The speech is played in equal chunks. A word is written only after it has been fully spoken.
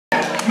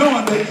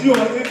that you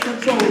are in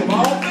control of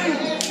all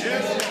things.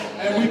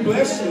 And we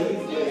bless you.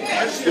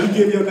 We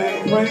give your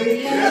name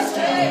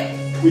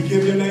praise. We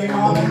give your name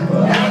honor.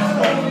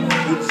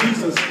 In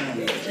Jesus'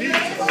 name.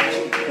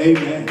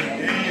 Amen.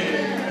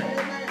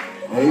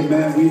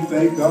 Amen. We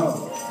thank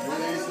God.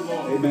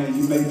 Amen.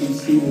 You may be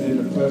seated in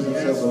the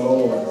presence of the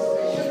Lord.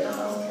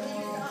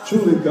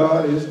 Truly,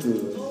 God is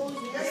good.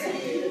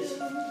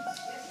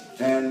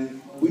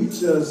 And we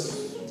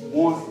just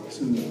want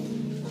to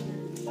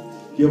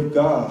give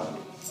God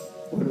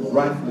what is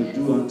rightfully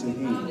due unto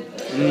him.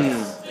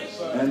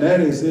 And that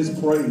is his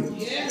praise.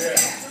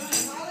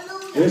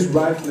 It's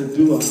rightfully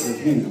due unto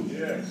him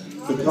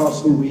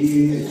because who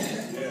he is.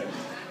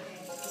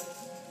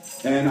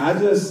 And I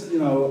just,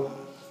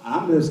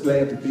 I'm just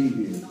glad to be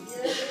here.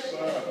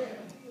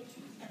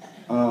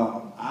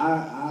 I'm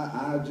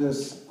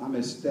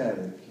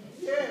ecstatic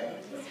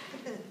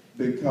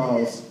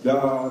because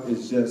God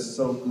is just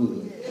so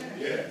good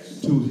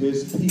to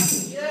his people,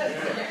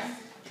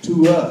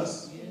 to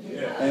us,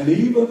 and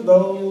even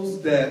those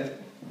that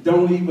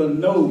don't even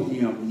know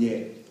him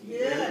yet,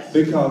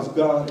 because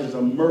God is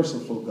a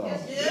merciful God.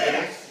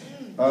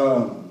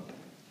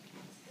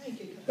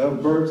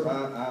 Bert,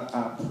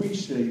 I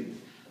appreciate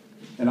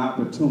an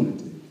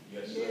opportunity.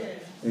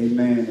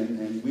 Amen.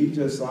 And we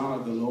just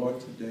honor the Lord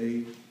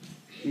today.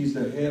 He's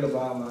the head of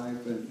our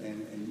life.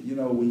 And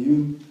when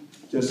you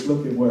just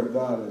look at where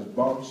God has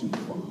brought you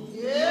from,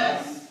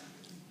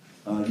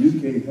 you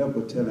can't help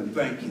but tell him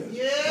thank you.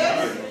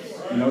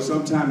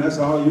 Sometimes that's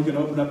all you can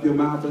open up your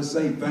mouth and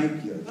say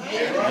thank you.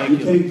 You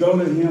can't go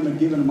to him and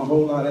give him a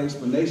whole lot of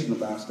explanation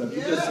about stuff.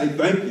 You just say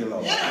thank you,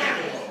 Lord.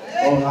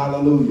 Oh,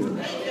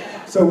 hallelujah.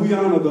 So we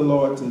honor the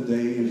Lord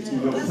today, and to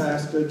your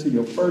pastor, to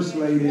your first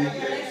lady,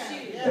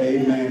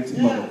 amen, to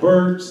Mother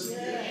Burks,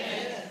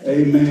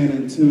 amen,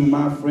 and to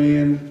my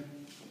friend,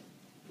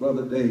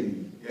 Brother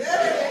Dave.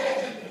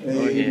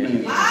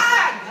 Amen.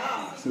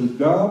 To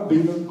God be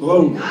the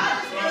glory.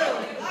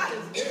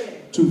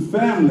 To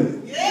family.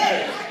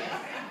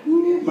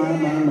 Ooh, my.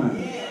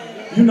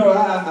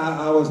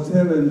 I was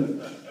telling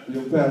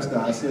your pastor,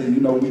 I said,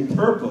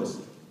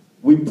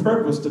 we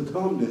purpose to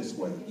come this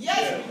way.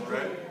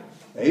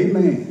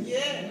 Amen.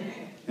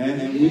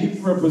 And we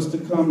purpose to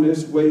come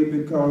this way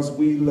because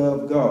we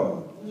love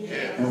God.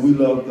 And we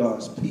love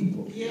God's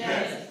people.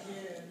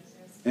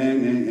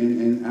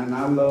 And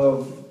I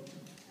love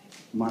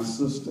my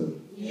sister.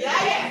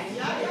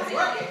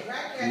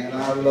 And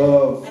I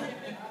love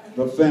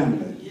the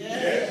family.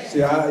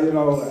 See,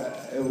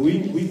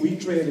 we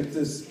treated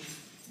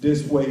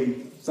this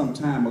way some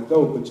time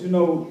ago, but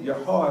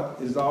your heart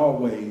is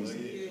always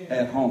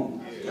at home.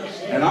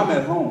 And I'm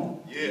at home.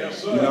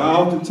 I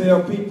often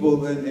tell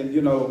people, and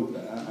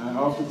I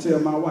often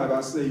tell my wife,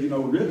 I say,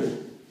 really,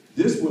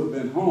 this would have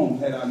been home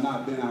had I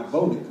not been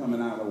outvoted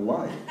coming out of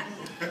Hawaii.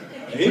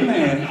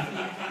 Amen.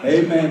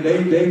 Amen.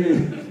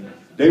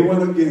 They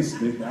went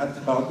against me. I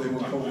thought they were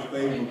so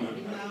favorable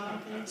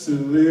to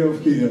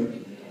live here.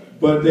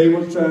 But they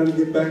were trying to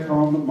get back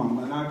home to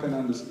mama, and I can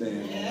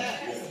understand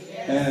that.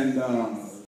 And